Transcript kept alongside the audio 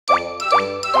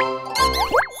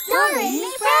Doremi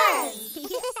Friends!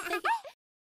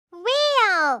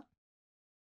 Wheel!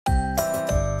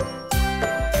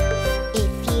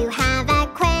 If you have a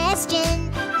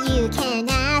question, you can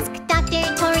ask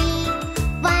Dr. Tori.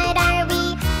 What are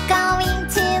we going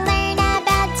to learn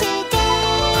about today?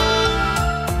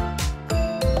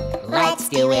 Let's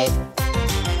do it!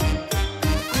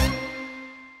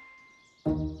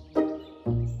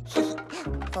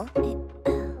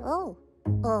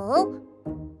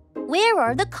 Where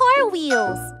are the car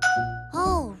wheels?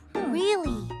 Oh,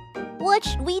 really? What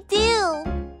should we do?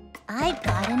 I've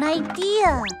got an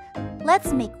idea.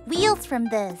 Let's make wheels from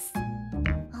this.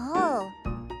 Oh,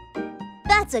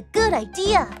 that's a good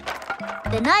idea.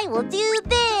 Then I will do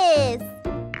this.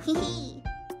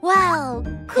 Wow,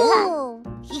 cool.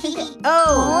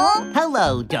 Oh,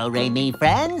 hello, Doremi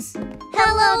Friends.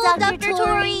 Hello, Dr.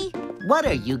 Tori. What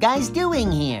are you guys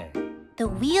doing here? The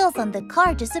wheels on the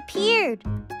car disappeared,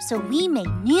 so we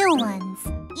made new ones.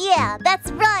 Yeah,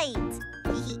 that's right.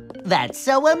 That's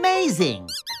so amazing.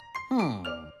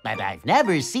 But I've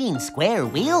never seen square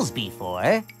wheels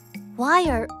before. Why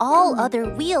are all other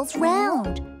wheels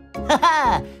round?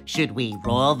 Haha, should we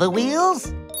roll the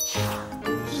wheels?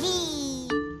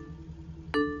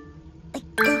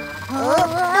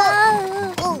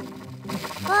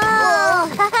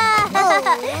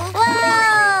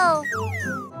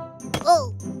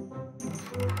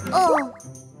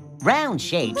 Round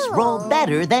shapes roll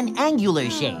better than angular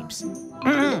shapes.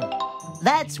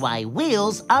 That's why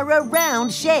wheels are a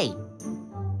round shape.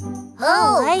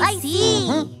 Oh, I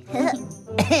see.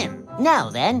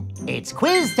 Now then, it's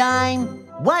quiz time.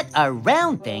 What are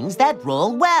round things that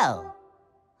roll well?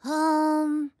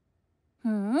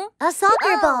 A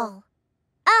soccer ball.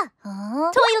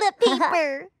 Toilet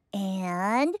paper.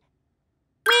 And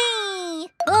me.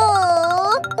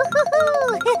 Oh.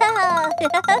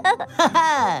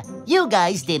 You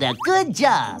guys did a good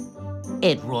job.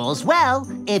 It rolls well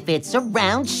if it's a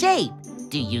round shape.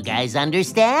 Do you guys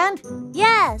understand?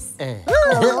 Yes.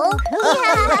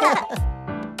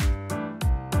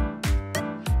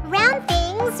 Round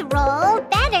things roll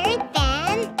better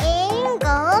than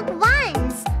angled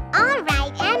ones. All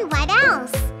right, and what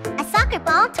else? A soccer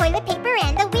ball, toilet paper,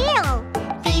 and a wheel.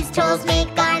 These tools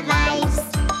make our lives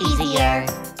easier.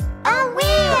 A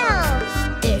wheel!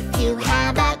 If you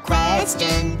have a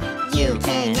question, you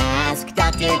can ask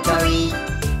Dr. Tori.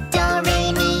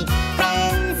 Doremi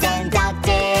Friends and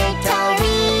Dr.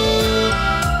 Tori.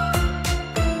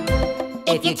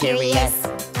 If you're curious,